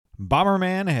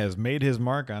Bomberman has made his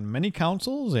mark on many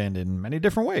consoles and in many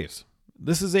different ways.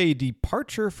 This is a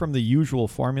departure from the usual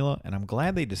formula, and I'm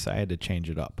glad they decided to change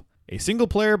it up. A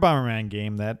single-player Bomberman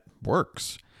game that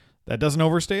works, that doesn't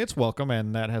overstay its welcome,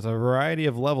 and that has a variety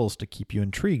of levels to keep you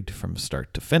intrigued from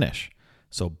start to finish.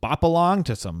 So bop along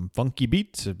to some funky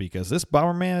beats because this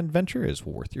Bomberman adventure is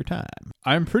worth your time.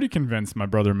 I'm pretty convinced my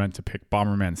brother meant to pick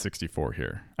Bomberman 64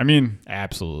 here. I mean,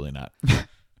 absolutely not.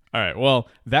 All right, well,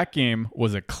 that game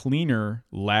was a cleaner,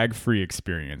 lag-free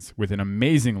experience with an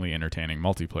amazingly entertaining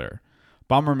multiplayer.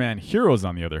 Bomberman Heroes,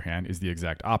 on the other hand, is the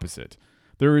exact opposite.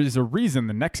 There is a reason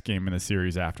the next game in the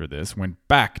series after this went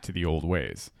back to the old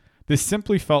ways. This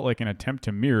simply felt like an attempt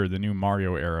to mirror the new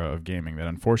Mario era of gaming that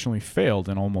unfortunately failed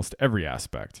in almost every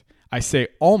aspect. I say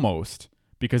almost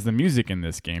because the music in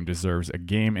this game deserves a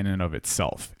game in and of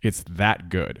itself. It's that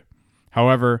good.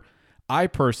 However, I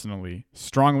personally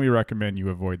strongly recommend you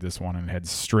avoid this one and head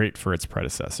straight for its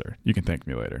predecessor. You can thank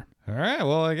me later. All right,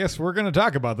 well, I guess we're going to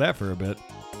talk about that for a bit.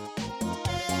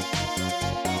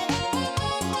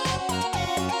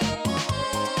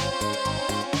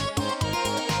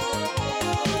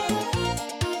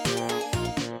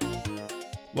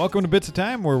 Welcome to Bits of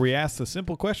Time, where we ask the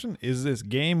simple question, is this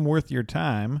game worth your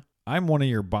time? I'm one of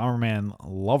your Bomberman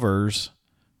lovers,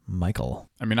 Michael.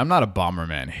 I mean, I'm not a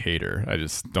Bomberman hater. I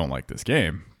just don't like this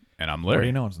game. And I'm Larry. What do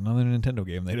you know? It's another Nintendo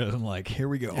game they doesn't like. Here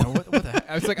we go. Yeah, what the heck?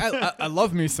 I was like, I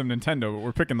love me some Nintendo, but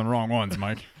we're picking the wrong ones,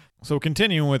 Mike. So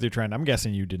continuing with your trend, I'm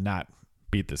guessing you did not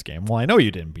beat this game. Well, I know you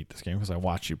didn't beat this game because I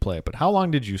watched you play it, but how long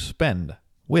did you spend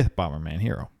with Bomberman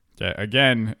Hero? Yeah,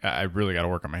 again, I really got to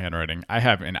work on my handwriting. I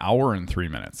have an hour and 3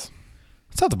 minutes.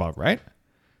 Sounds about right.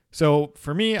 So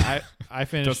for me, I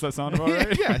finished. Does that sound about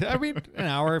right? Yeah, I mean, an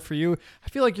hour for you. I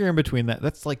feel like you're in between that.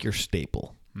 That's like your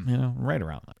staple, you know, right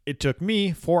around that. It took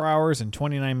me 4 hours and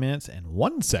 29 minutes and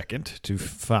 1 second to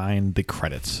find the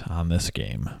credits on this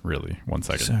game. Really? 1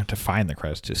 second? So, to find the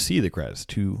credits, to see the credits,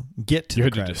 to get to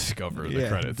the credits. You had to discover the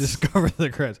credits. Discover the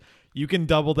credits. You can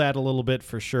double that a little bit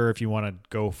for sure if you want to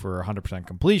go for 100%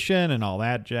 completion and all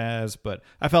that jazz, but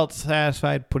I felt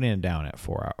satisfied putting it down at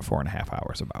 4.5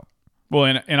 hours about. Well,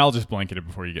 and I'll just blanket it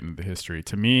before you get into the history.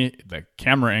 To me, the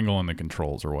camera angle and the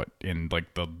controls are what, in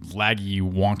like the laggy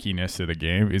wonkiness of the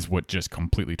game, is what just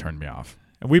completely turned me off.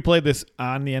 And we played this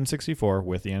on the N64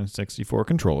 with the N64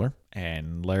 controller,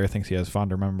 and Larry thinks he has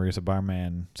fonder memories of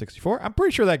Bomberman 64. I'm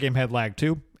pretty sure that game had lag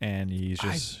too, and he's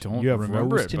just... I don't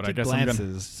remember it, but I guess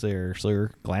glasses there,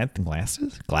 sir.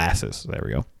 Glasses? Glasses. There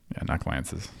we go. Yeah, not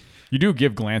glances. You do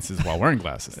give glances while wearing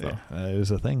glasses, though. That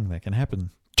is a thing that can happen.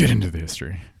 Get into the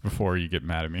history before you get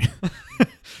mad at me.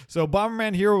 So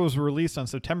Bomberman Hero was released on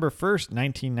September 1st,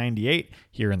 1998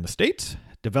 here in the States,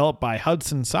 developed by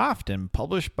Hudson Soft and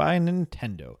published by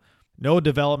Nintendo. No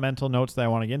developmental notes that I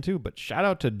want to get into, but shout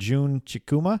out to Jun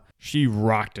Chikuma. She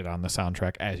rocked it on the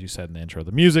soundtrack, as you said in the intro.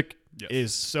 The music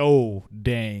is so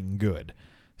dang good.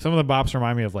 Some of the bops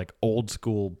remind me of like old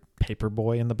school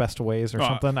Paperboy in the best of ways or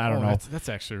something. I don't know. That's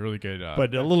actually really good.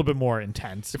 But a little bit more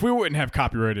intense. If we wouldn't have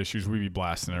copyright issues, we'd be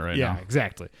blasting it right now. Yeah,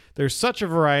 exactly. There's such a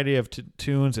variety of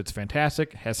tunes. It's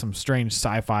fantastic. It has some strange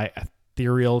sci-fi,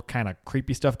 ethereal, kind of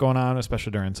creepy stuff going on,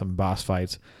 especially during some boss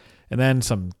fights. And then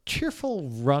some cheerful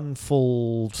run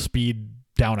full speed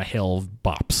down a hill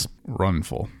bops. Run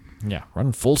full. Yeah,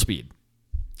 run full speed.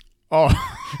 Oh.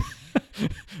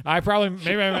 I missed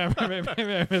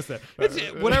that.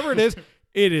 Whatever it is,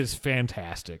 it is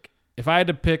fantastic. If I had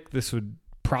to pick, this would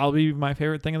probably be my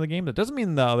favorite thing in the game. That doesn't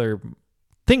mean the other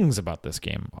things about this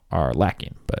game are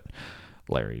lacking, but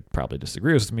Larry probably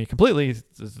disagrees with me completely.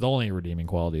 It's the only redeeming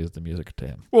quality is the music to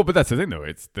him. Well, but that's the thing, though.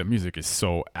 The music is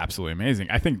so absolutely amazing.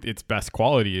 I think its best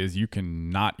quality is you can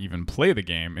not even play the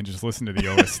game and just listen to the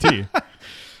OST.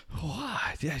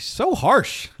 What? Yeah, so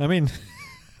harsh. I mean...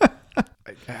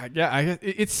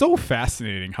 It's so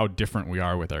fascinating how different we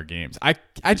are with our games. I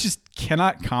just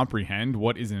cannot comprehend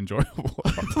what is enjoyable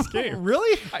about this game.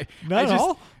 Really? Not at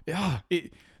all? Yeah.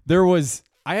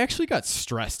 I actually got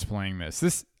stressed playing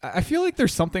this. I feel like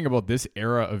there's something about this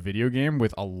era of video game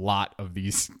with a lot of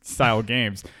these style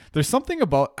games. There's something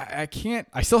about, I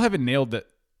still haven't nailed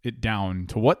it down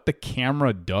to what the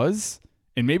camera does.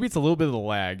 And maybe it's a little bit of the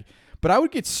lag. But I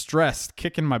would get stressed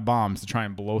kicking my bombs to try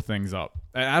and blow things up.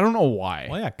 I don't know why.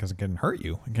 Well, yeah, because it can hurt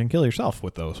you. It can kill yourself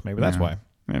with those. Maybe that's why.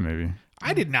 Yeah, maybe.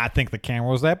 I did not think the camera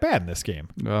was that bad in this game.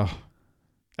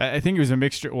 I think it was a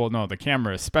mixture. Well, no, the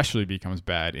camera especially becomes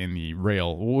bad in the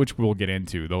rail, which we'll get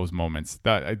into those moments.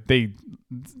 The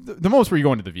moments where you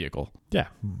go into the vehicle. Yeah.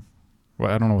 Well,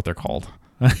 I don't know what they're called.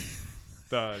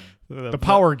 The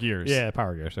power gears. Yeah,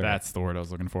 power gears. Sorry. That's the word I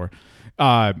was looking for.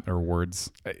 Or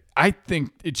words. I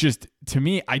think it just, to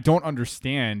me, I don't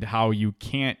understand how you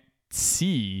can't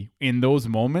see in those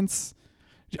moments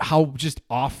how just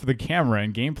off the camera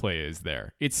and gameplay is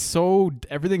there. It's so,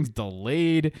 everything's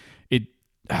delayed.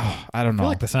 I don't know. I feel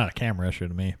like that's not a camera issue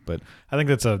to me, but I think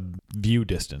that's a view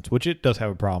distance, which it does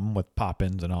have a problem with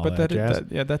pop-ins and all that jazz.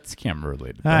 That's camera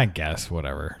related. I guess,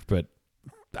 whatever. But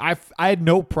I had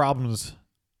no problems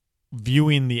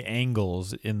viewing the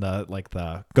angles in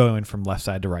the going from left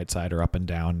side to right side or up and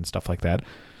down and stuff like that.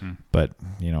 But,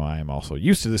 I am also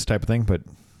used to this type of thing, but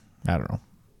I don't know.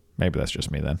 Maybe that's just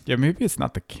me then. Yeah, maybe it's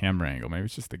not the camera angle. Maybe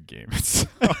it's just the game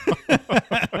itself.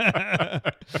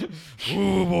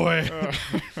 Oh, boy.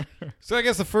 So I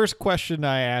guess the first question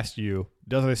I asked you,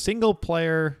 does a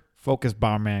single-player focused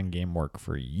Bomberman game work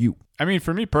for you? I mean,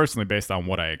 for me personally, based on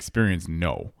what I experienced,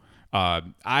 no.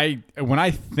 When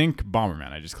I think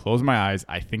Bomberman, I just close my eyes.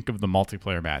 I think of the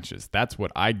multiplayer matches. That's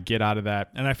what I get out of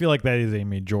that. And I feel like that is a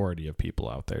majority of people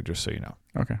out there, just so you know.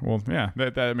 Okay, well, yeah,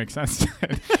 that makes sense.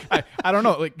 I don't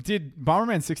know. Like, did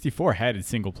Bomberman 64 had a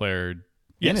single player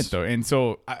in it though? And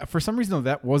so for some reason, though,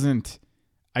 that wasn't.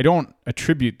 I don't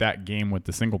attribute that game with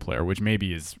the single player, which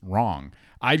maybe is wrong.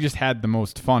 I just had the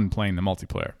most fun playing the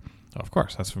multiplayer. Of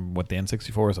course, that's what the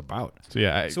N64 is about. So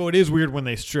yeah, so it is weird when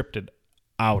they stripped it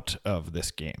out of this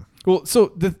game. Well, so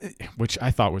which I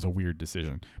thought was a weird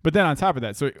decision. But then on top of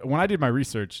that, so when I did my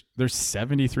research, there's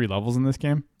 73 levels in this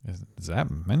game. Is that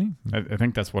many? I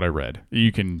think that's what I read.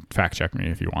 You can fact check me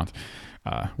if you want.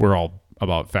 We're all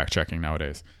about fact checking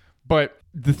nowadays. But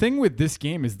the thing with this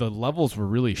game is the levels were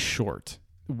really short.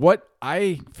 What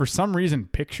I, for some reason,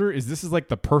 picture is this is like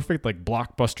the perfect like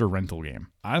blockbuster rental game.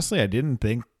 Honestly, I didn't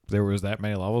think there was that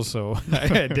many levels, so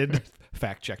I did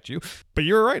fact checked you. But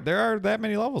you're right, there are that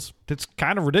many levels. It's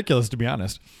kind of ridiculous, to be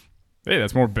honest. Hey,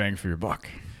 that's more bang for your buck.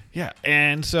 Yeah,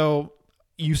 and so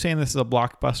you saying this is a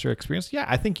blockbuster experience? Yeah,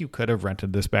 I think you could have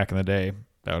rented this back in the day.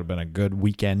 That would have been a good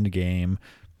weekend game.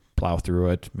 Plow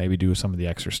through it, maybe do some of the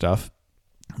extra stuff.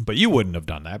 But you wouldn't have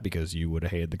done that because you would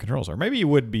have hated the controls. Or maybe you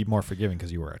would be more forgiving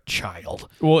because you were a child.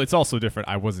 Well, it's also different.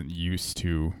 I wasn't used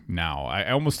to now.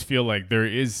 I almost feel like there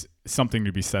is something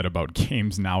to be said about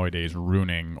games nowadays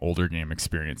ruining older game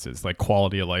experiences, like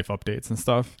quality of life updates and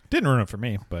stuff. Didn't ruin it for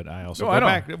me, but I also go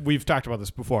back. We've talked about this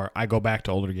before. I go back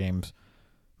to older games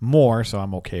more, so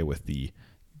I'm okay with the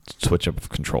switch up of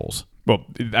controls. Well,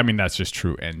 I mean, that's just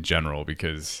true in general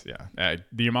because,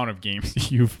 the amount of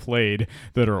games you've played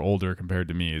that are older compared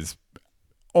to me is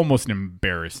almost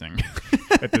embarrassing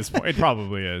at this point. It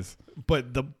probably is.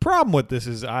 But the problem with this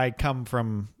is I come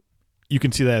from, you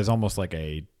can see that as almost like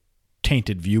a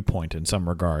tainted viewpoint in some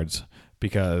regards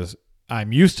because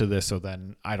I'm used to this, so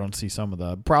then I don't see some of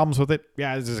the problems with it.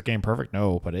 Yeah, is this game perfect?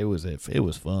 No, but it was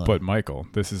fun. But Michael,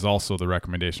 this is also the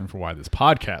recommendation for why this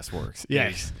podcast works.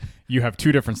 Yes. You have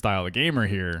two different style of gamer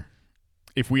here.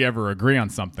 If we ever agree on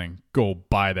something, go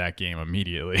buy that game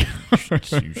immediately.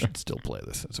 You should still play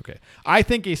this. It's okay. I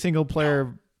think a single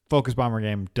player focused bomber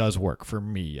game does work for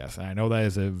me, yes. And I know that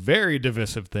is a very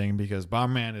divisive thing because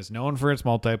Bomberman is known for its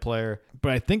multiplayer,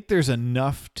 but I think there's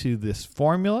enough to this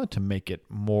formula to make it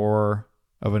more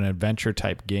of an adventure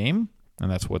type game. And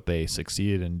that's what they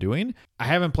succeeded in doing. I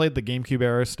haven't played the GameCube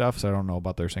era stuff, so I don't know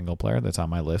about their single player. That's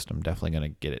on my list. I'm definitely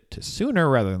going to get it to sooner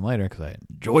rather than later because I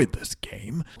enjoyed this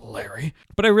game, Larry.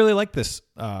 But I really like this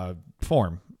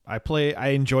form. I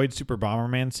enjoyed Super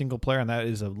Bomberman single player, and that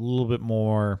is a little bit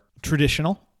more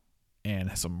traditional and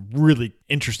has some really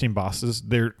interesting bosses.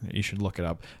 There, you should look it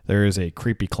up. There is a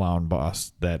creepy clown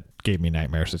boss that gave me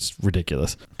nightmares. It's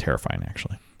ridiculous. Terrifying,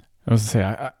 actually. I was going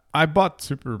to say, I bought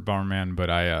Super Bomberman, but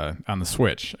I on the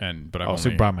Switch, but I've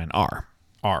Super Bomberman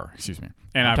R, excuse me,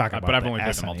 and I'm talking about I've only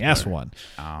played the SNES multiplayer one.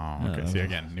 Oh, okay. See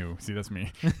again, new. See, that's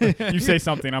me. You say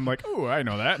something, I'm like, oh, I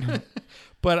know that.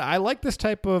 But I like this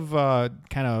type of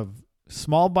kind of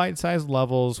small bite-sized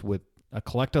levels with a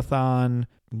collectathon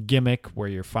gimmick where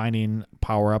you're finding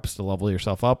power-ups to level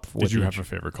yourself up. Did you have a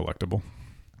favorite collectible?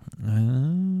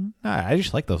 I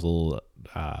just like those little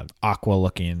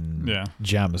aqua-looking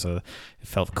gems. It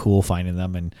felt cool finding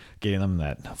them and getting them.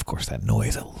 Of course, that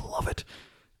noise. I love it.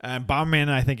 And Bomberman,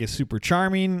 I think, is super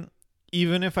charming.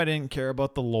 Even if I didn't care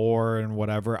about the lore and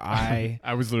whatever, I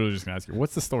was literally just going to ask you,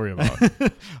 what's the story about?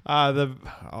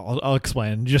 I'll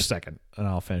explain in just a second, and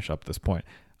I'll finish up this point.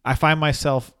 I find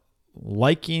myself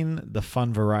liking the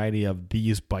fun variety of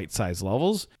these bite-sized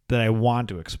levels that I want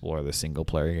to explore the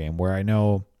single-player game, where I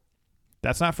know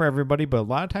that's not for everybody, but a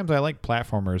lot of times I like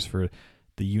platformers for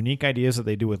the unique ideas that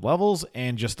they do with levels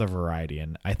and just the variety.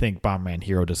 And I think Bomberman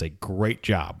Hero does a great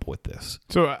job with this.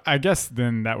 So I guess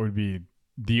then that would be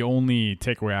the only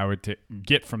takeaway I would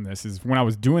get from this is when I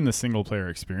was doing the single player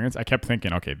experience, I kept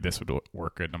thinking, okay, this would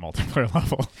work good in a multiplayer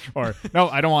level. Or, no,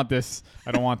 I don't want this.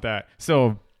 I don't want that.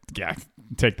 So, yeah,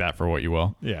 take that for what you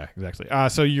will. Yeah, exactly.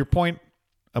 So your point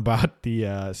about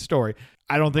the story,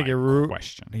 I don't think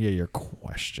question. Yeah, your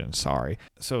question. Sorry.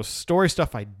 So story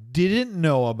stuff I didn't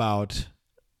know about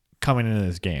coming into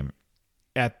this game.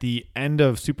 At the end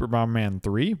of Super Bomberman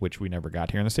 3, which we never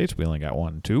got here in the States, we only got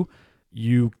 1 and 2,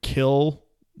 you kill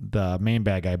the main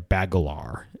bad guy,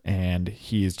 Bagalar, and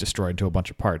he is destroyed into a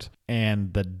bunch of parts.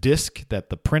 And the disc that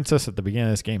the princess at the beginning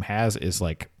of this game has is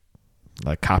like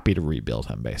a copy to rebuild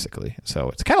him, basically. So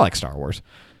it's kind of like Star Wars.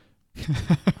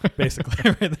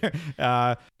 Basically, right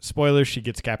there. Spoilers, she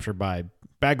gets captured by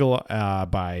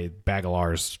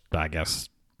Bagalar's, I guess,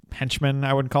 henchmen,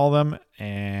 I would call them,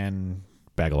 and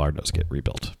Bagalar does get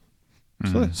rebuilt.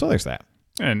 So there's that.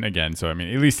 And again, so I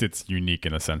mean, at least it's unique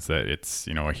in the sense that it's,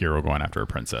 a hero going after a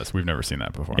princess. We've never seen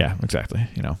that before. Yeah, exactly.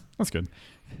 That's good.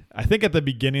 I think at the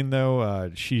beginning,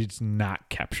 though, she's not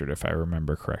captured, if I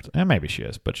remember correctly. And maybe she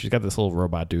is, but she's got this little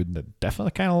robot dude that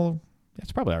definitely kind of,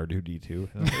 it's probably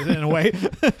R2-D2 in a way.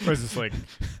 Or is this like,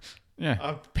 yeah,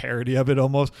 a parody of it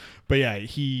almost? But yeah,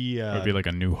 he it would be like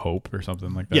a New Hope or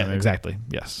something like that. Yeah, maybe. Exactly.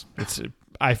 Yes,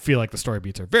 I feel like the story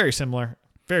beats are very similar.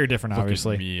 Very different,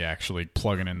 obviously. Look at me actually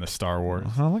plugging in the Star Wars.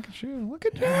 Oh, look at you. Look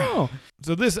at you.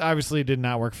 So this obviously did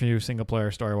not work for you, single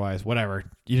player, story-wise, whatever.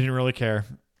 You didn't really care.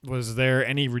 Was there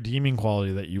any redeeming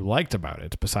quality that you liked about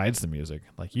it besides the music?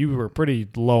 Like, you were pretty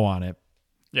low on it.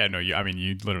 Yeah, no, you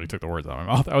literally took the words out of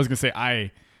my mouth. I was going to say,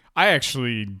 I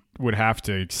actually would have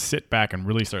to sit back and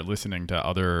really start listening to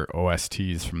other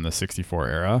OSTs from the 64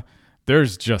 era.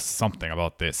 There's just something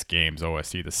about this game's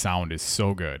OST. The sound is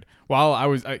so good.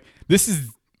 This is,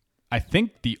 I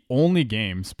think, the only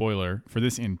game, spoiler, for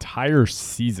this entire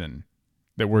season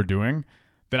that we're doing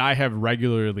that I have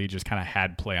regularly just kind of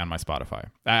had play on my Spotify.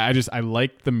 I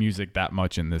like the music that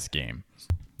much in this game.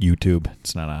 YouTube.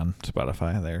 It's not on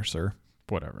Spotify there, sir.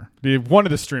 Whatever. One of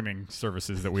the streaming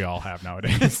services that we all have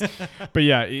nowadays. But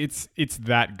yeah, it's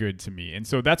that good to me. And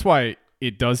so that's why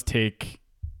it does take...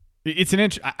 It's an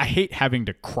inch. I hate having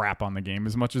to crap on the game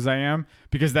as much as I am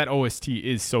because that OST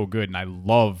is so good and I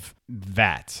love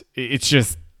that. It's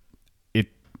just, it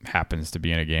happens to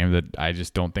be in a game that I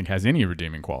just don't think has any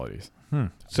redeeming qualities.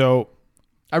 So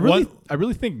I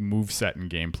really think moveset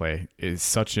and gameplay is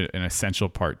such an essential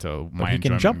part to my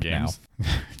enjoyment of games.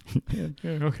 Yeah,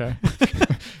 okay.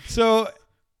 So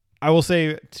I will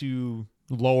say, to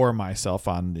lower myself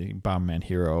on the Bomberman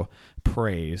Hero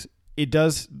praise, it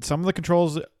does, some of the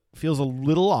controls feels a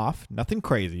little off, nothing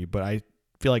crazy, but I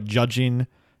feel like judging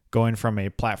going from a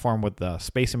platform with the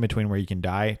space in between where you can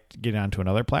die to get onto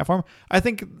another platform, I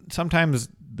think sometimes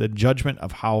the judgment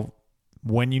of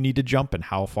when you need to jump and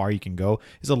how far you can go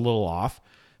is a little off.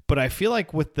 But I feel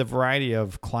like with the variety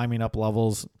of climbing up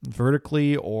levels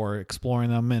vertically or exploring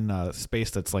them in a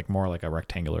space that's like more like a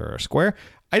rectangular or a square,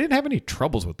 I didn't have any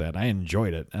troubles with that. I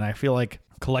enjoyed it. And I feel like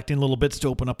collecting little bits to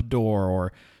open up a door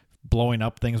or blowing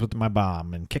up things with my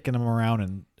bomb and kicking them around,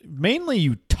 and mainly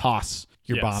you toss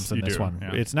your bombs in this one.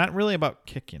 Yeah. It's not really about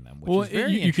kicking them, which is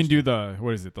very you can do the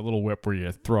little whip where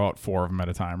you throw out 4 of them at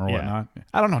a time or whatnot.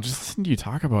 I don't know, just listen to you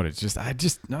talk about it.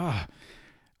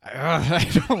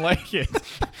 I don't like it.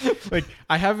 Like,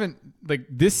 I haven't, like,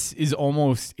 this is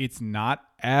almost, it's not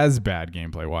as bad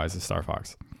gameplay wise as Star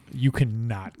Fox. You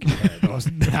cannot compare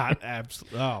those. Not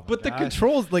absolutely. Oh, but the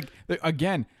controls, like,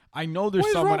 again, I know there's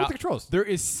someone with the controls? There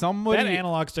is somebody. That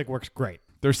analog stick works great.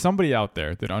 There's somebody out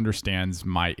there that understands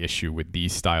my issue with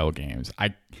these style games.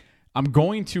 I'm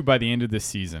going to, by the end of this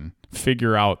season,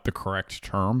 figure out the correct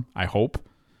term, I hope.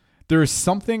 There is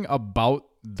something about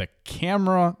the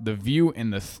camera, the view,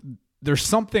 and there's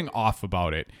something off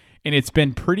about it. And it's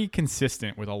been pretty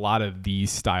consistent with a lot of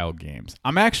these style games.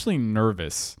 I'm actually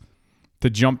nervous to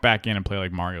jump back in and play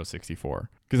like Mario 64.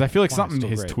 Because I feel like something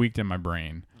has tweaked in my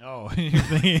brain. Oh,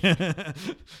 I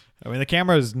mean, the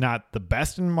camera is not the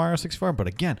best in Mario 64, but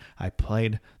again, I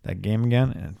played that game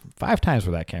again, and 5 times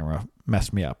where that camera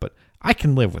messed me up, but I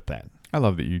can live with that. I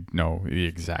love that you know the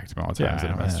exact amount of times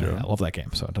that it messed you up. I love that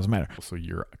game, so it doesn't matter. So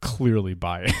you're clearly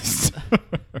biased.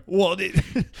 Well,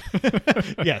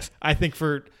 yes, I think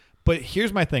but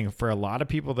here's my thing. For a lot of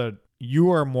people that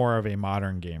you are more of a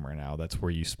modern gamer now, that's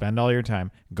where you spend all your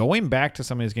time. Going back to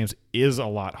some of these games is a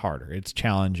lot harder. It's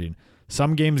challenging.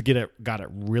 Some games got it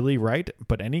really right,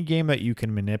 but any game that you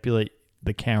can manipulate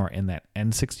the camera in that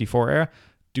N64 era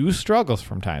do struggles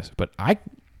from times. But I'm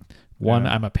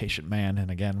a patient man, and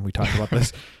again, we talked about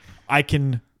this. I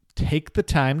can take the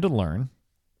time to learn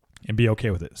and be okay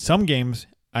with it. Some games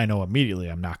I know immediately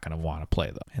I'm not going to want to play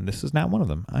them. And this is not one of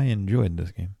them. I enjoyed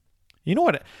this game. You know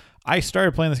what? I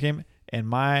started playing this game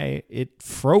and it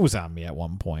froze on me at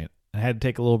one point. I had to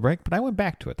take a little break, but I went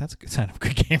back to it. That's a good sign of a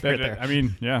good game right there. I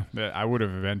mean, yeah, I would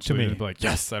have eventually been like,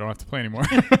 yes, I don't have to play anymore.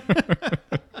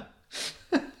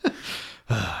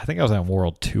 I think I was on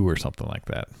World 2 or something like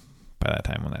that by that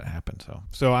time when that happened.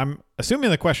 So I'm assuming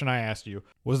the question I asked you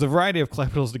was the variety of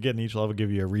collectibles to get in each level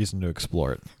give you a reason to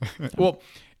explore it. Well,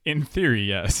 in theory,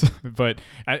 yes. But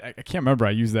I can't remember.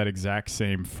 I used that exact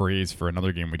same phrase for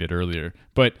another game we did earlier.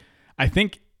 But I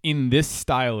think in this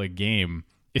style of game,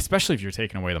 especially if you're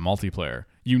taking away the multiplayer,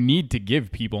 you need to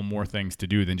give people more things to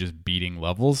do than just beating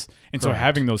levels. And Correct. so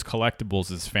having those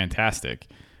collectibles is fantastic.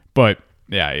 But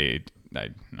yeah, I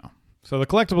no. So the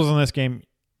collectibles in this game,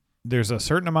 there's a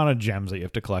certain amount of gems that you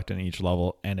have to collect in each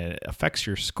level, and it affects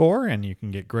your score, and you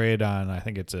can get graded on, I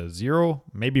think it's a 0,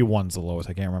 maybe 1's the lowest,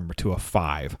 I can't remember, to a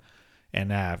 5. And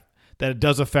that it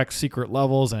does affect secret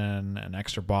levels and an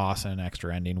extra boss and an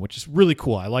extra ending, which is really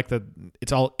cool. I like that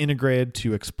it's all integrated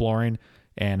to exploring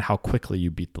and how quickly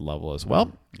you beat the level as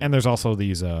well. And there's also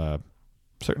these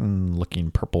certain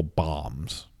looking purple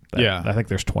bombs. I think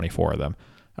there's 24 of them.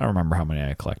 I don't remember how many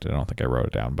I collected. I don't think I wrote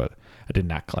it down, but I did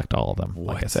not collect all of them,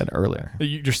 like I said earlier.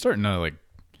 You're starting to,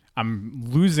 I'm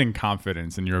losing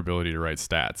confidence in your ability to write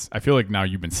stats. I feel like now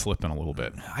you've been slipping a little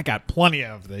bit. I got plenty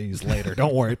of these later.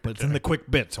 Don't worry, but it's in the quick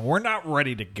bits, and we're not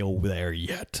ready to go there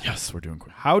yet. Yes, we're doing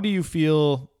quick. How do you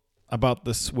feel about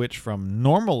the switch from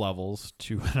normal levels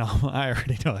to, I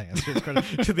already know the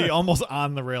answer, to the almost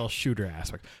on-the-rail shooter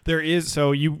aspect?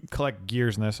 So you collect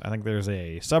gears in this. I think there's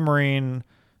a submarine,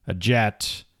 a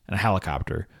jet, and a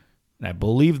helicopter. And I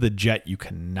believe the jet you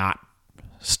cannot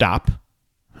stop.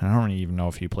 I don't even know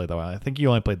if you played that one. I think you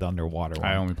only played the underwater one.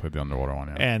 I only played the underwater one,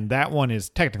 yeah. And that one is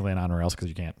technically an on rails because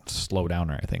you can't slow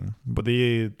down or anything. But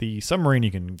the submarine,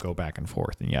 you can go back and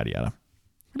forth and yada yada.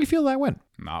 How do you feel that went?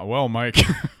 Not well, Mike.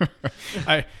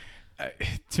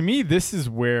 To me, this is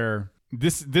where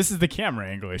this is the camera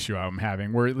angle issue I'm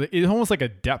having, where it's almost like a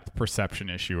depth perception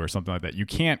issue or something like that. You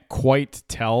can't quite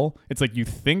tell. It's like you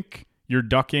think you're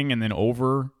ducking and then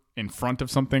over in front of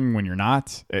something when you're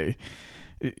not.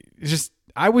 It's just,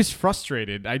 I was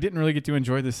frustrated. I didn't really get to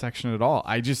enjoy this section at all.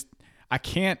 I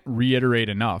can't reiterate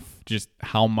enough just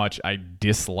how much I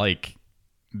dislike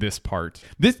this part.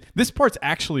 This part's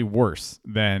actually worse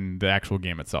than the actual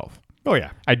game itself. Oh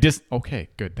yeah. Okay,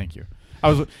 good, thank you.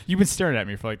 You've been staring at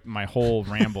me for like my whole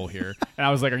ramble here, and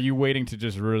I was like, are you waiting to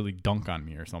just really dunk on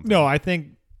me or something? No, I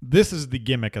think this is the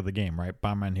gimmick of the game, right?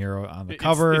 Bomberman Hero on the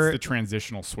cover. It's the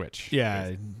transitional switch.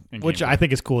 Yeah, which I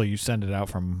think is cool. You send it out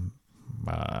from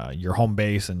your home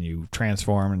base and you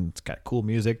transform, and it's got cool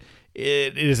music.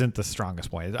 It isn't the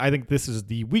strongest point. I think this is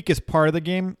the weakest part of the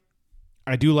game.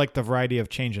 I do like the variety of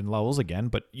change in levels again,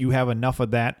 but you have enough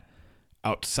of that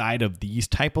outside of these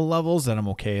type of levels that I'm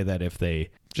okay that if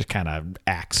they just kind of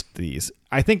axed these.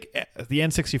 I think the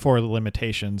N64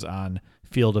 limitations on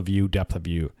field of view, depth of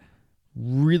view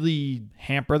really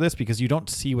hamper this because you don't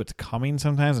see what's coming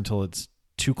sometimes until it's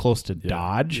too close to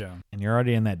dodge and you're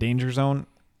already in that danger zone.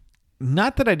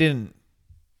 Not that I didn't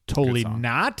totally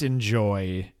not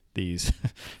enjoy these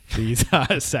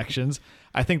sections.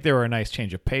 I think they were a nice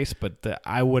change of pace, but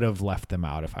I would have left them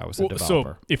out if I was a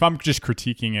developer. So if I'm just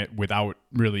critiquing it without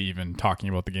really even talking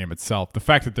about the game itself, the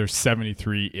fact that there's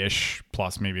 73-ish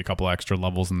plus maybe a couple extra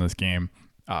levels in this game,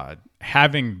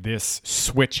 having this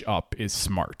switch up is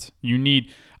smart. You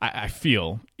need, I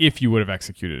feel, if you would have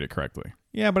executed it correctly.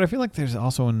 Yeah, but I feel like there's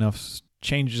also enough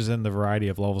changes in the variety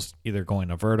of levels, either going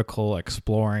to vertical,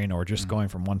 exploring, or just going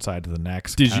from one side to the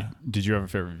next. Did you have a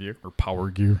favorite view or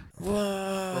power gear?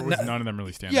 Or none of them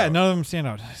really stand out? Yeah, none of them stand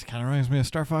out. It kind of reminds me of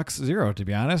Star Fox Zero, to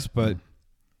be honest, but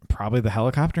probably the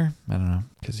helicopter. I don't know,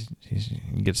 because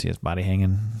you get to see his body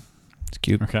hanging. It's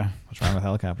cute. Okay. What's wrong with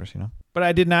helicopters, But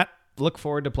I did not look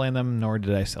forward to playing them, nor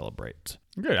did I celebrate.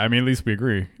 Good. I mean, at least we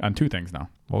agree on two things now.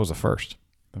 What was the first?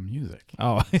 The music.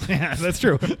 Oh, yeah, that's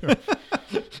true.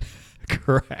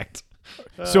 Correct.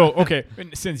 So, okay,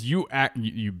 since you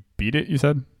beat it, you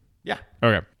said? Yeah.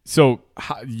 Okay. So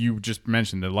you just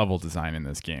mentioned the level design in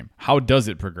this game. How does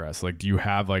it progress? Like, do you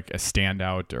have like a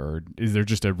standout, or is there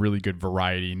just a really good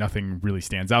variety? Nothing really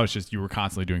stands out. It's just you were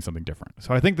constantly doing something different.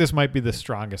 So I think this might be the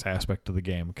strongest aspect of the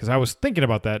game, because I was thinking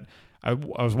about that. I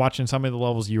was watching some of the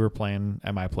levels you were playing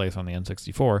at my place on the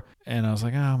N64, and I was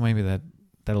like, oh, maybe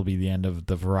that'll be the end of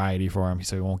the variety for him,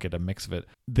 so he won't get a mix of it.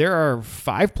 There are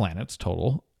 5 planets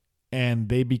total, and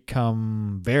they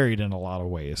become varied in a lot of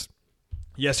ways.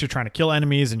 Yes, you're trying to kill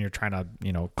enemies and you're trying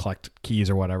to, collect keys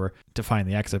or whatever to find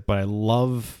the exit, but I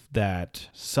love that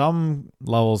some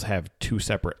levels have 2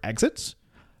 separate exits.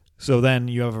 So then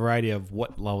you have a variety of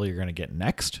what level you're going to get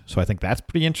next. So I think that's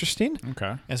pretty interesting.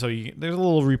 Okay. And so there's a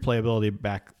little replayability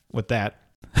back with that.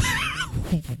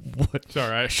 What?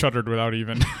 Sorry, I shuddered without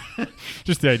even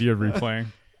just the idea of replaying.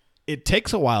 It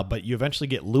takes a while, but you eventually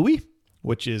get Louie,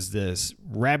 which is this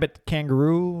rabbit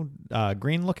kangaroo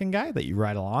green looking guy that you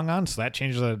ride along on. So that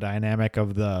changes the dynamic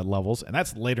of the levels. And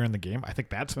that's later in the game. I think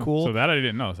that's cool. So that I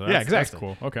didn't know. So that's, yeah, exactly.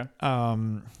 That's cool. Okay.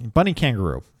 Bunny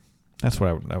kangaroo. That's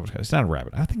what I was. It's not a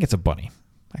rabbit. I think it's a bunny.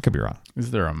 I could be wrong. Is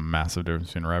there a massive difference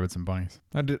between rabbits and bunnies?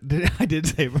 I did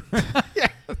say. Yeah,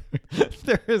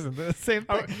 there isn't. The same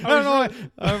thing. I don't know.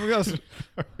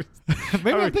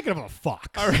 Maybe I'm thinking of a fox.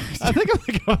 I think I'm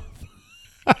thinking of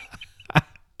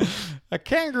a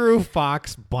kangaroo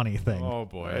fox bunny thing. Oh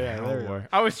boy. Yeah, oh boy.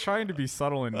 I was trying to be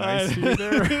subtle and nice to you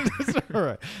there. That's all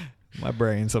right. My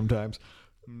brain sometimes.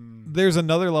 There's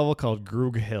another level called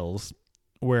Groog Hills,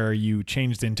 where you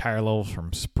change the entire level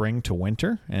from spring to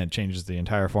winter, and it changes the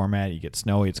entire format. You get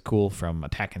snowy. It's cool from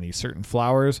attacking these certain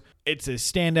flowers. It's a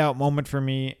standout moment for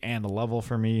me and a level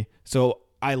for me. So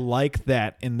I like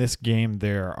that in this game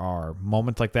there are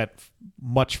moments like that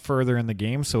much further in the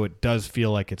game, so it does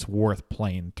feel like it's worth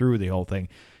playing through the whole thing.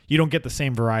 You don't get the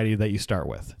same variety that you start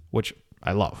with, which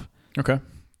I love. Okay.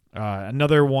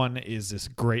 Another one is this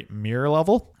great mirror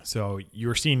level. So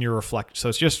you're seeing your reflect. So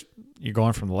it's just you're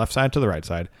going from the left side to the right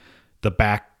side.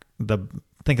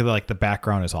 Think of it like the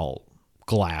background is all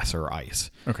glass or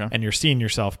ice. Okay. And you're seeing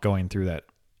yourself going through that.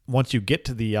 Once you get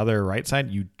to the other right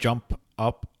side, you jump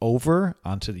up over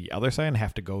onto the other side and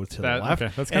have to go to the left.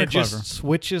 Okay. That's kind kind of of clever. just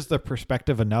switches the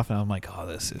perspective enough, and I'm like, oh,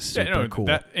 this is super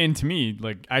cool. And to me,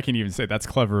 like I can even say that's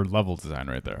clever level design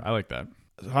right there. I like that.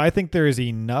 So I think there is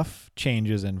enough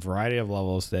changes and variety of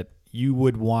levels that you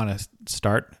would want to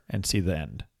start and see the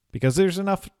end, because there's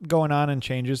enough going on and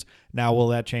changes. Now, will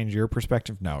that change your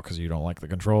perspective? No, because you don't like the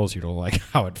controls. You don't like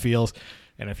how it feels.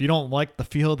 And if you don't like the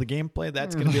feel of the gameplay,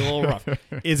 that's going to be a little rough.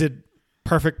 Is it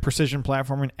perfect precision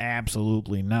platforming?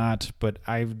 Absolutely not. But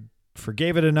I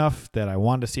forgave it enough that I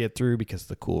wanted to see it through because of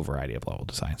the cool variety of level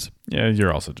designs. Yeah,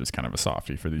 you're also just kind of a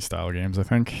softie for these style games, I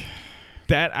think.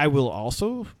 That I will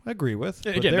also agree with.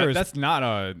 Again, that's not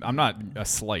I'm not a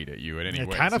slight at you in any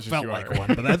way. It kind of felt like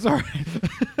one, but that's all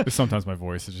right. Sometimes my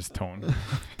voice is just tone.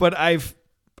 But I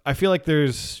feel like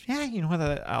there's, you know what,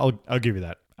 I'll give you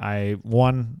that. I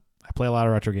play a lot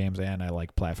of retro games and I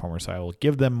like platformers, so I will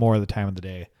give them more of the time of the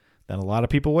day than a lot of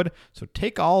people would. So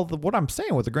take all what I'm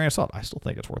saying with a grain of salt. I still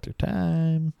think it's worth your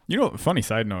time. You know, funny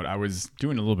side note, I was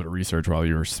doing a little bit of research while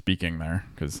you were speaking there,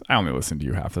 because I only listen to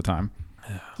you half the time.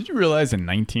 Did you realize in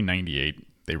 1998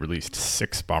 they released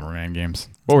 6 Bomberman games?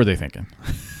 What were they thinking?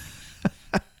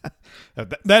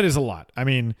 That is a lot. I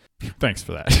mean, thanks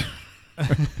for that.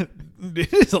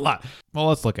 It is a lot. Well,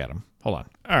 let's look at them. Hold on.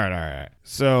 All right.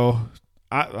 So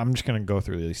I'm just going to go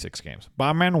through these 6 games.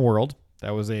 Bomberman World, that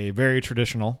was a very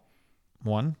traditional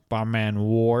one. Bomberman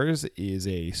Wars is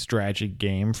a strategy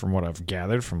game from what I've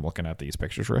gathered from looking at these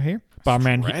pictures right here.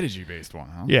 Bomberman Strategy-based one,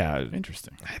 huh? Yeah.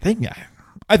 Interesting. I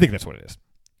think that's what it is.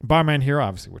 Bomberman Hero,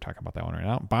 obviously we're talking about that one right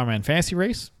now. Bomberman Fantasy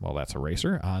Race, well, that's a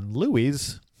racer on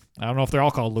Louie's. I don't know if they're all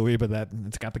called Louie, but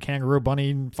it's got the kangaroo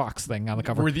bunny fox thing on the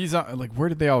cover. Were these where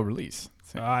did they all release?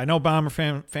 I know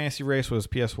Bomberman Fantasy Race was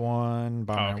PS1.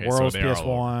 Bomberman World was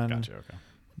PS1. Gotcha. Okay.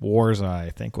 Wars,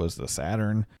 I think, was the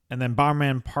Saturn, and then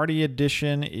Bomberman Party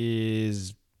Edition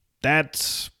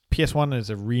that's PS1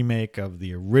 is a remake of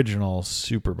the original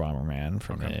Super Bomberman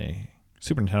from the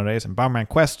Super Nintendo days, and Bomberman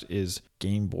Quest is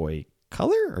Game Boy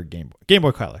Color or Game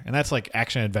Boy Color, and that's like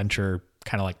action adventure,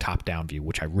 kind of like top down view,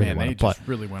 which I really want to play. They just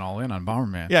really went all in on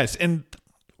Bomberman. Yes, and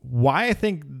why I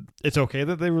think it's okay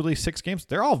that they released 6 games,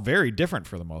 they're all very different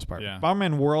for the most part. Yeah.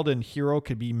 Bomberman World and Hero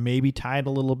could be maybe tied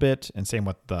a little bit, and same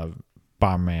with the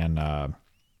Bomberman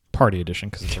Party Edition,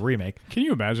 because it's a remake. Can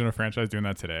you imagine a franchise doing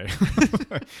that today?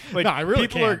 No, I really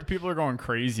can't. People are going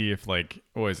crazy if, like,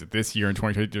 what is it, this year in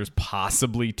 2020, there's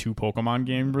possibly 2 Pokemon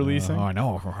games releasing? Oh, I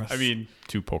know. I mean,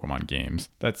 2 Pokemon games.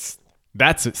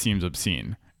 It seems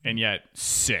obscene. And yet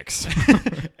 6.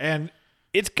 And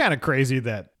it's kind of crazy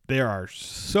that there are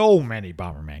so many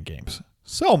Bomberman games.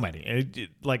 So many.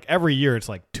 Like every year it's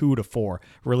like 2 to 4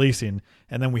 releasing,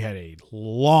 and then we had a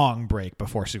long break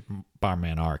before Super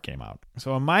Bomberman R came out.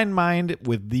 So in my mind,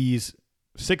 with these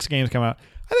 6 games coming out,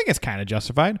 I think it's kind of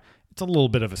justified. It's a little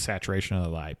bit of a saturation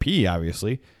of the IP,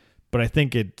 obviously, but I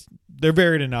think they're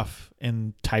varied enough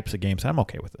in types of games. I'm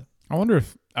okay with it. I wonder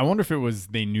if it was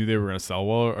they knew they were going to sell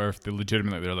well, or if they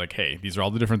legitimately they're like, hey, these are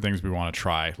all the different things we want to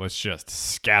try. Let's just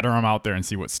scatter them out there and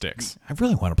see what sticks. I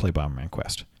really want to play Bomberman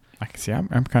Quest. I can see. I'm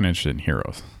kind of interested in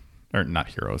Heroes, or not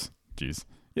Heroes. Jeez,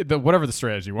 Whatever the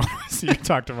strategy was you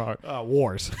talked about.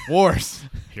 Wars.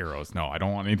 Heroes. No, I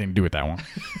don't want anything to do with that one.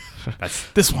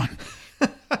 That's this one.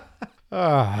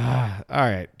 All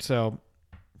right. So,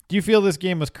 do you feel this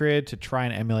game was created to try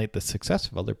and emulate the success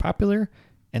of other popular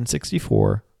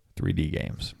N64 3D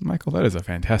games? Michael, that is a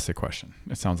fantastic question.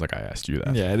 It sounds like I asked you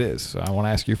that. Yeah, it is. So I want to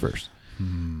ask you first. We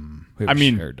have I a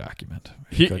mean, shared document.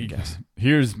 Couldn't guess.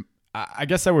 I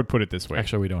guess I would put it this way.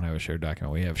 Actually, we don't have a shared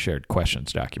document. We have shared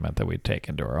questions document that we take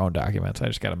into our own documents. I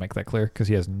just got to make that clear because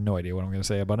he has no idea what I'm going to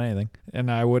say about anything.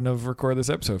 And I wouldn't have recorded this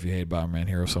episode if you hated Bomberman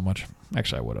Hero so much.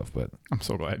 Actually, I would have, but I'm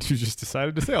so glad you just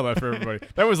decided to say all that for everybody.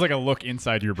 That was like a look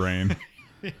inside your brain.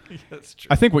 That's true.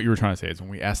 I think what you were trying to say is when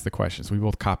we ask the questions, we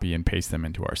both copy and paste them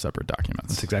into our separate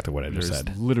documents. That's exactly what I just said.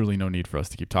 There's literally no need for us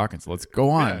to keep talking. So let's go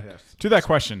on to that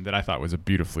question that I thought was a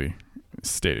beautifully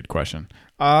stated question.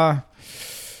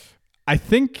 I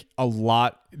think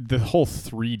the whole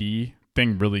 3D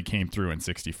thing really came through in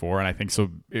 64. And I think so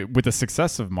with the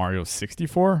success of Mario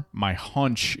 64, my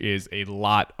hunch is a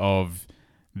lot of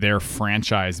their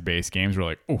franchise-based games were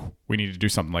like, oh, we need to do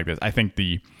something like this. I think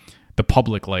the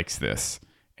public likes this.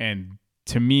 And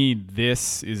to me,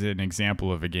 this is an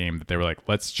example of a game that they were like,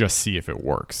 let's just see if it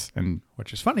works. And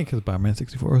which is funny because Bomberman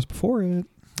 64 was before it.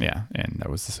 Yeah, and that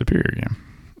was the superior game.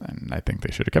 And I think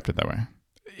they should have kept it that way.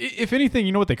 If anything,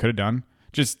 you know what they could have done?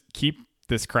 Just keep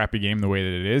this crappy game the way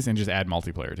that it is and just add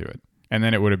multiplayer to it. And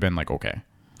then it would have been like, okay.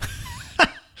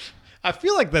 I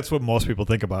feel like that's what most people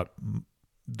think about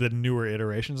the newer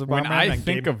iterations of Bomberman. When I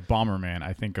think of Bomberman,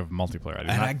 I think of multiplayer.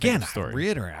 I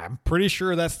reiterate, I'm pretty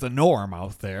sure that's the norm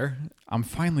out there. I'm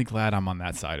finally glad I'm on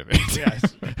that side of it.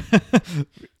 Yes.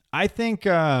 I think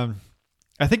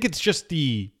it's just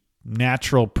the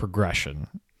natural progression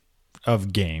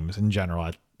of games in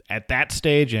general at that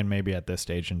stage and maybe at this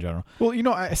stage in general. Well,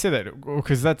 I say that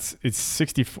because it's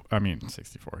 64. I mean,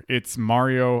 64. It's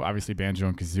Mario, obviously Banjo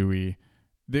and Kazooie.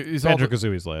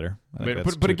 Banjo-Kazooie's later.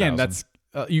 But again, that's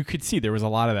you could see there was a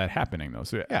lot of that happening though.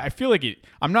 So yeah, I feel like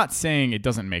I'm not saying it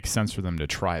doesn't make sense for them to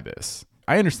try this.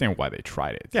 I understand why they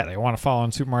tried it. Yeah, they want to follow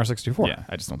on Super Mario 64. Yeah,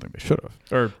 I just don't think they should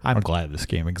have. I'm glad this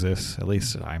game exists. At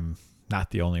least I'm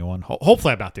not the only one.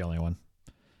 Hopefully I'm not the only one.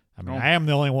 I mean, I am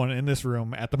the only one in this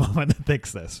room at the moment that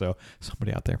thinks this. So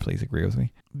somebody out there, please agree with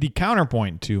me. The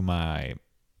counterpoint to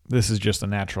this is just a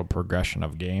natural progression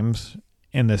of games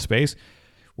in this space.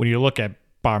 When you look at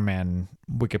Bomberman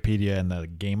Wikipedia and the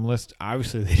game list,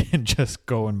 obviously they didn't just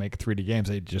go and make 3D games.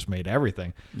 They just made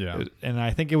everything. Yeah. And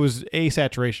I think it was a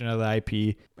saturation of the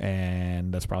IP,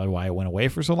 and that's probably why it went away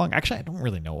for so long. Actually, I don't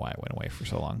really know why it went away for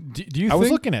so long. Do you I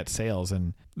was looking at sales,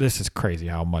 and this is crazy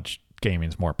how much gaming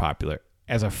is more popular.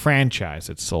 As a franchise,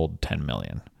 it sold 10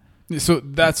 million. So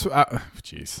that's,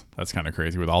 that's kind of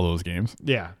crazy with all those games.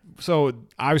 Yeah. So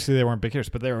obviously they weren't big hitters,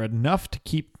 but they were enough to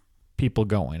keep people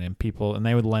going and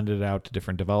they would lend it out to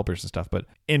different developers and stuff. But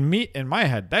in my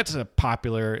head, that's a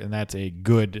popular and that's a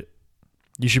good,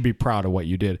 you should be proud of what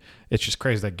you did. It's just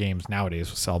crazy that games nowadays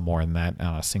will sell more than that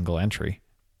on a single entry.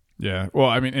 Yeah. Well,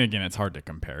 I mean, again, it's hard to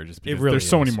compare just because there's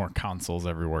so many more consoles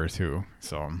everywhere too.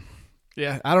 So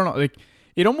yeah, I don't know. Like,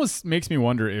 it almost makes me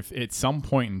wonder if at some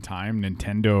point in time,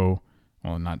 Nintendo,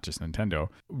 well, not just Nintendo,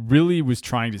 really was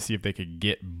trying to see if they could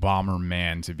get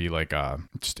Bomberman to be like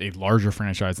just a larger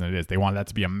franchise than it is. They wanted that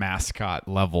to be a mascot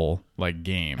level like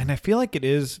game. And I feel like it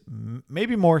is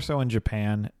maybe more so in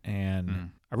Japan.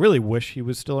 And I really wish he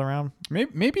was still around.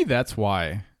 Maybe that's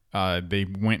why they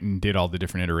went and did all the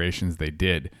different iterations they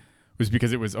did, was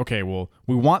because it was, okay, well,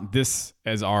 we want this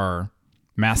as our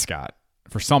mascot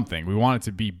for something. We want it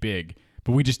to be big,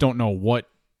 but we just don't know what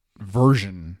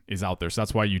version is out there. So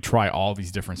that's why you try all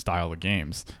these different style of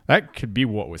games. That could be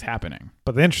what was happening.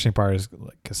 But the interesting part is,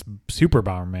 because Super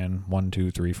Bomberman 1, 2,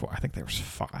 3, 4, I think there was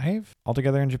 5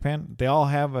 altogether in Japan. They all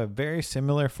have a very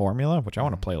similar formula, which I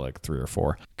want to play like 3 or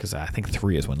 4, because I think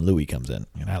 3 is when Louie comes in.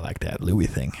 And I like that Louie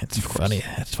thing. It's funny.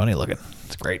 It's funny looking.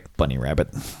 It's great. Bunny,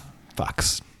 rabbit,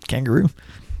 fox, kangaroo.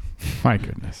 My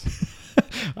goodness.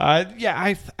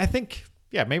 I think...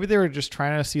 Yeah, maybe they were just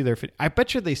trying to see I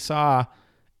bet you they saw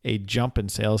a jump in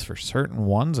sales for certain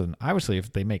ones, and obviously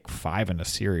if they make 5 in a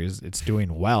series, it's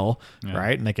doing well,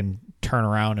 right? And they can turn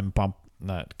around and bump,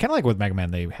 kind of like with Mega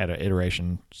Man, they had an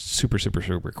iteration super, super,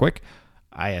 super quick.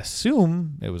 I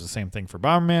assume it was the same thing for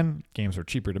Bomberman. Games were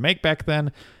cheaper to make back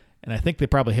then, and I think they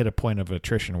probably hit a point of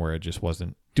attrition where it just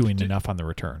wasn't doing enough on the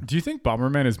return. Do you think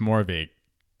Bomberman is more of a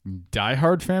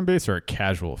diehard fan base or a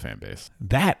casual fan base?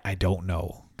 That I don't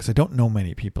know, because I don't know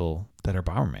many people that are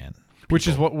Bomberman. Which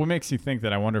is what makes you think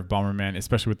that I wonder if Bomberman,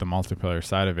 especially with the multiplayer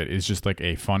side of it, is just like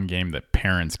a fun game that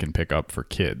parents can pick up for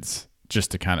kids,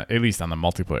 just to kind of, at least on the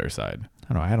multiplayer side.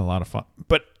 I don't know. I had a lot of fun.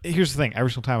 But here's the thing.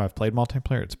 Every single time I've played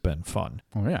multiplayer, it's been fun.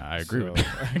 Oh, yeah, I agree with you.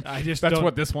 That's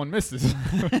what this one misses.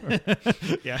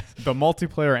 Yeah. The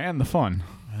multiplayer and the fun.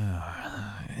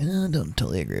 I don't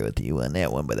totally agree with you on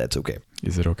that one, but that's okay.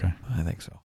 Is it okay? I think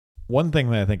so. One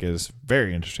thing that I think is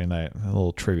very interesting, a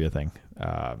little trivia thing,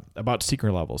 about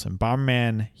secret levels. In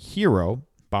Bomberman Hero,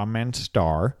 Bomberman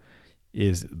Star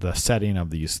is the setting of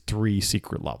these 3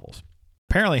 secret levels.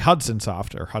 Apparently, Hudson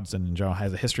Soft, or Hudson in general,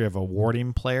 has a history of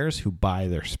awarding players who buy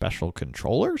their special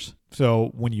controllers.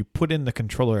 So when you put in the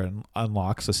controller, it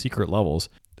unlocks the secret levels.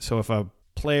 So if a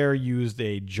player used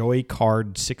a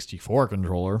Joy-Card 64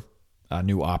 controller, a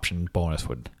new option bonus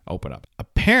would open up.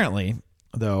 Apparently,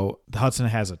 though, the Hudson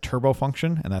has a turbo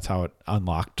function, and that's how it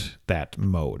unlocked that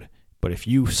mode. But if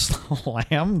you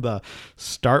slam the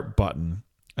start button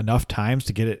enough times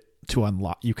to get it to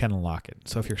unlock, you can unlock it.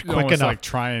 So if you're quick enough, like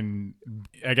try and,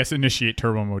 I guess, initiate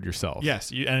turbo mode yourself.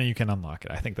 Yes, and you can unlock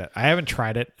it. I think that I haven't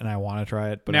tried it, and I want to try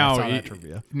it. But now, I saw that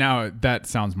trivia. Now that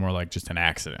sounds more like just an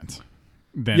accident.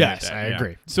 Yes, I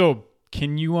agree. So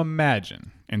can you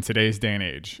imagine in today's day and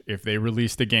age if they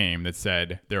released a game that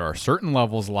said there are certain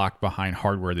levels locked behind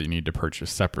hardware that you need to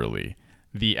purchase separately?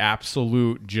 The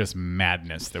absolute just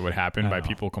madness that would happen by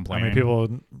people complaining. I mean,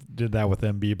 people did that with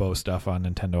Amiibo stuff on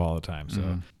Nintendo all the time.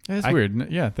 So it's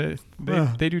weird. Yeah,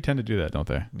 they do tend to do that, don't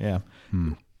they? Yeah.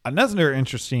 Another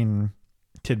interesting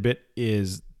tidbit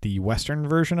is the Western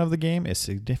version of the game is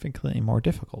significantly more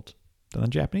difficult than the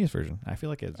Japanese version. I feel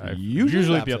like it's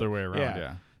usually the other way around.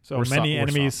 Yeah. So many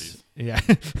enemies. Yeah,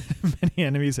 many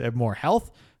enemies have more health.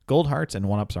 Gold hearts and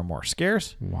 1-ups are more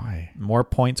scarce. Why? More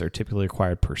points are typically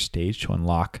required per stage to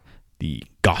unlock the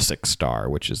Gothic Star,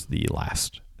 which is the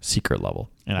last secret level.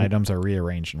 And items are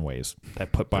rearranged in ways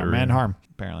that put Bomberman in harm,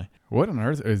 apparently. What on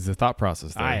earth is the thought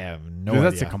process there? I have no idea.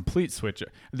 That's a complete switch.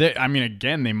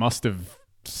 Again, they must have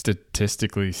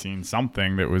statistically seen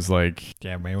something that was like...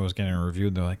 Yeah, maybe it was getting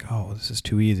reviewed. They're like, oh, this is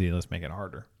too easy. Let's make it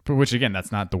harder. But which, again,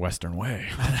 that's not the Western way.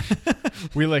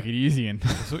 We like it easy. And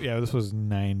this was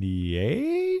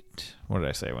 98? What did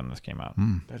I say when this came out?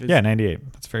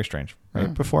 98. That's very strange.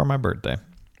 Right before my birthday.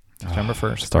 September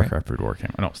 1st. StarCraft right? Brood War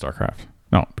came out. No, StarCraft.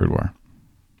 No, Brood War.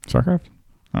 StarCraft?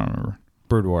 I don't remember.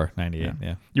 Brood War, 98,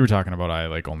 yeah. You were talking about I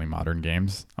like only modern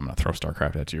games. I'm going to throw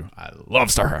StarCraft at you. I love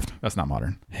StarCraft. That's not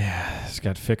modern. Yeah, it's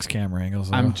got fixed camera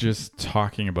angles. I'm just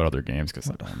talking about other games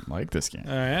because I don't like this game.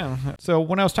 Yeah. So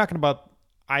when I was talking about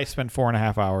I spent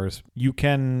 4.5 hours, you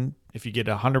can, if you get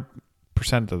 100%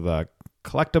 of the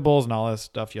collectibles and all that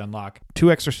stuff, you unlock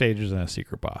 2 extra stages and a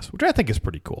secret boss, which I think is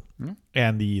pretty cool. Mm-hmm.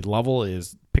 And the level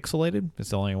is pixelated.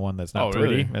 It's the only one that's not 3D.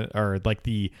 Really? Or like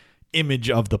the image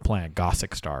of the planet,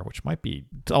 Gothic Star, which might be,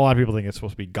 a lot of people think it's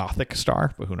supposed to be Gothic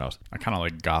Star, but who knows? I kind of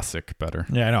like Gothic better.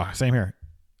 Yeah, I know. Same here.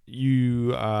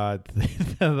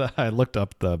 I looked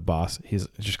up the boss. He's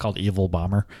just called Evil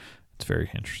Bomber. It's very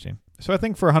interesting. So I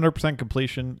think for 100%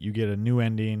 completion, you get a new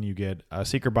ending, you get a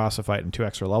secret boss to fight, and 2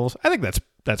 extra levels. I think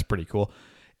that's pretty cool.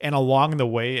 And along the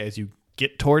way, as you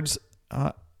get towards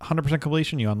 100%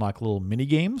 completion, you unlock little mini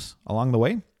games along the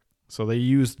way. So they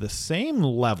use the same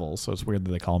level, so it's weird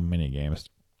that they call them mini games,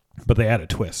 but they add a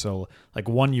twist. So like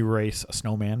one, you race a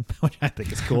snowman, which I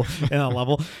think is cool in a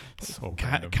level. So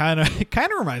kind of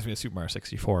reminds me of Super Mario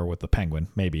 64 with the penguin.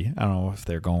 Maybe I don't know if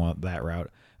they're going that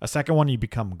route. A second one, you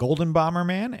become Golden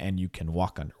Bomberman, and you can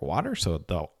walk underwater. So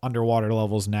the underwater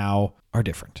levels now are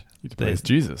different. It's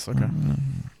Jesus. Okay.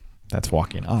 That's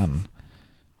walking on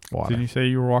water. Didn't you say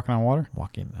you were walking on water?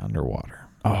 Walking underwater.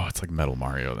 Oh, it's like Metal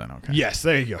Mario then. Okay. Yes,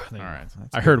 there you go. All right.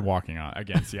 I heard walking on.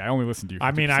 Again, see, I only listened to you.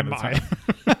 I mean, I might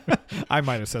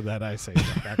have said that. I say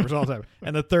that backwards all the time.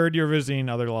 And the third, you're visiting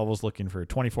other levels looking for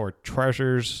 24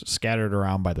 treasures scattered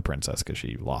around by the princess because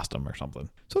she lost them or something.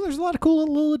 So there's a lot of cool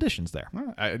little additions there.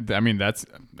 I mean, that's,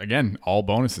 again, all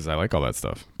bonuses. I like all that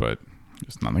stuff, but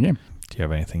just not in the game. Do you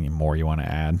have anything more you want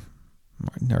to add?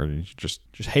 Or are you just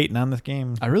hating on this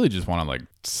game? I really just want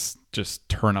to just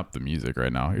turn up the music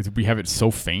right now. We have it so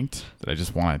faint that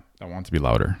I want it to be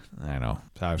louder. I know.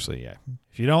 Obviously, yeah.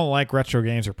 If you don't like retro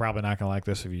games, you're probably not going to like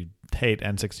this. If you hate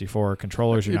N64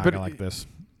 controllers, you're not going to like this.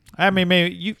 I mean,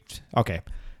 maybe you... Okay.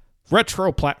 No,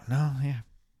 yeah.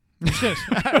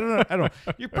 I don't know.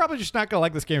 You're probably just not going to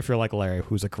like this game if you're like Larry,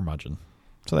 who's a curmudgeon.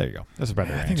 So there you go. That's a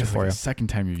better answer I think it's for like you. The second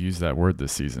time you've used that word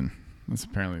this season. That's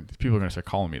apparently people are going to start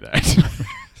calling me that.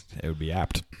 It would be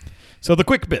apt. So the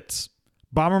quick bits.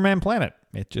 Bomberman Planet.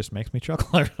 It just makes me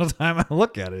chuckle every time I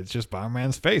look at it. It's just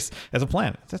Bomberman's face as a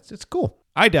planet. It's cool.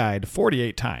 I died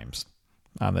 48 times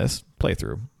on this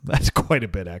playthrough. That's quite a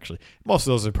bit, actually. Most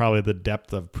of those are probably the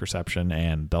depth of perception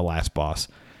and the last boss.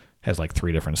 Has like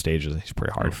 3 different stages. He's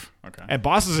pretty hard. Oof. Okay. And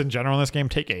bosses in general in this game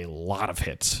take a lot of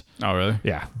hits. Oh, really?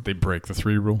 Yeah. They break the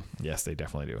 3 rule? Yes, they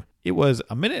definitely do. It was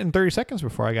 1 minute and 30 seconds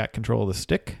before I got control of the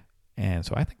stick. And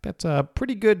so I think that's a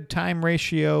pretty good time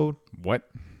ratio. What?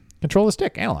 Control the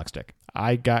stick, analog stick.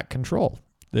 I got control.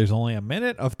 There's only 1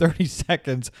 minute of 30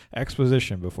 seconds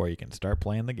exposition before you can start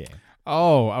playing the game.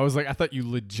 Oh, I thought you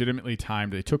legitimately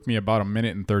timed. It took me about 1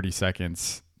 minute and 30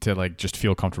 seconds to like just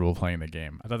feel comfortable playing the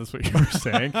game. I thought that's what you were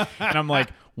saying. And I'm like,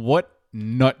 what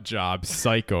nut job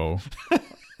psycho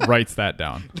writes that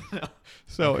down?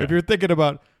 So if you're thinking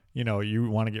about, you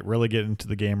want to really get into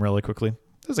the game really quickly,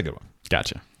 this is a good one.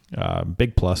 Gotcha.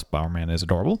 Big plus, Bomberman is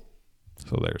adorable.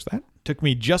 So there's that. Took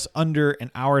me just under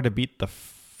an hour to beat the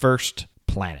first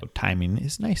planet. Timing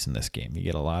is nice in this game. You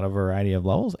get a lot of variety of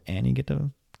levels, and you get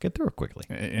to get through it quickly.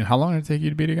 And how long did it take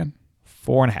you to beat again?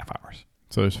 4.5 hours.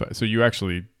 So you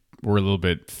actually were a little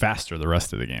bit faster the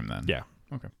rest of the game then. Yeah.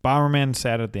 Okay. Bomberman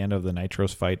sat at the end of the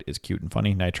Nitros fight is cute and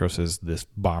funny. Nitros is this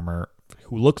bomber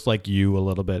who looks like you a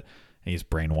little bit. He's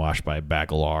brainwashed by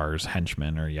Bagalar's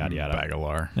henchman or yada yada.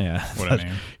 Bagalar. Yeah. What a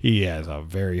name. He has a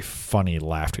very funny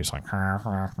laugh. He's like, oh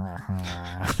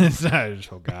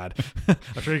God.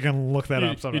 I'm sure you can look that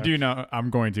up sometime. You do know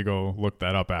I'm going to go look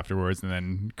that up afterwards and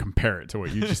then compare it to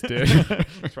what you just did.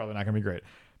 It's probably not going to be great.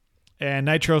 And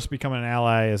Nitros becoming an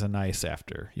ally is a nice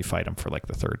after you fight him for like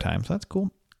the 3rd time. So that's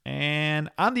cool. And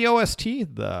on the OST,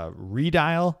 the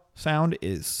redial sound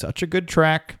is such a good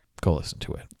track. Go listen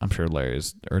to it. I'm sure Larry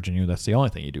is urging you. That's the only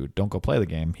thing you do. Don't go play the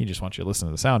game. He just wants you to listen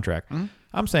to the soundtrack. Mm-hmm.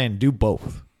 I'm saying do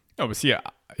both. Oh, but see,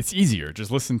 it's easier.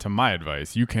 Just listen to my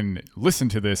advice. You can listen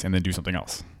to this and then do something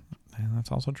else. And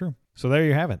that's also true. So there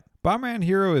you have it. Bomberman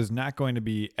Hero is not going to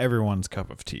be everyone's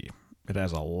cup of tea. It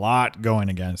has a lot going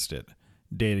against it.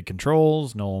 Dated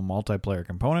controls, no multiplayer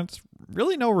components,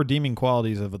 really no redeeming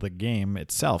qualities of the game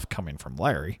itself coming from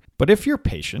Larry. But if you're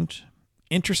patient,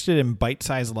 interested in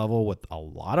bite-sized level with a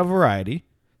lot of variety,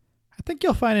 I think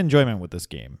you'll find enjoyment with this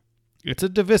game. It's a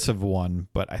divisive one,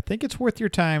 but I think it's worth your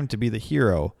time to be the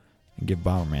hero and give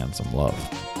Bomberman some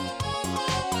love.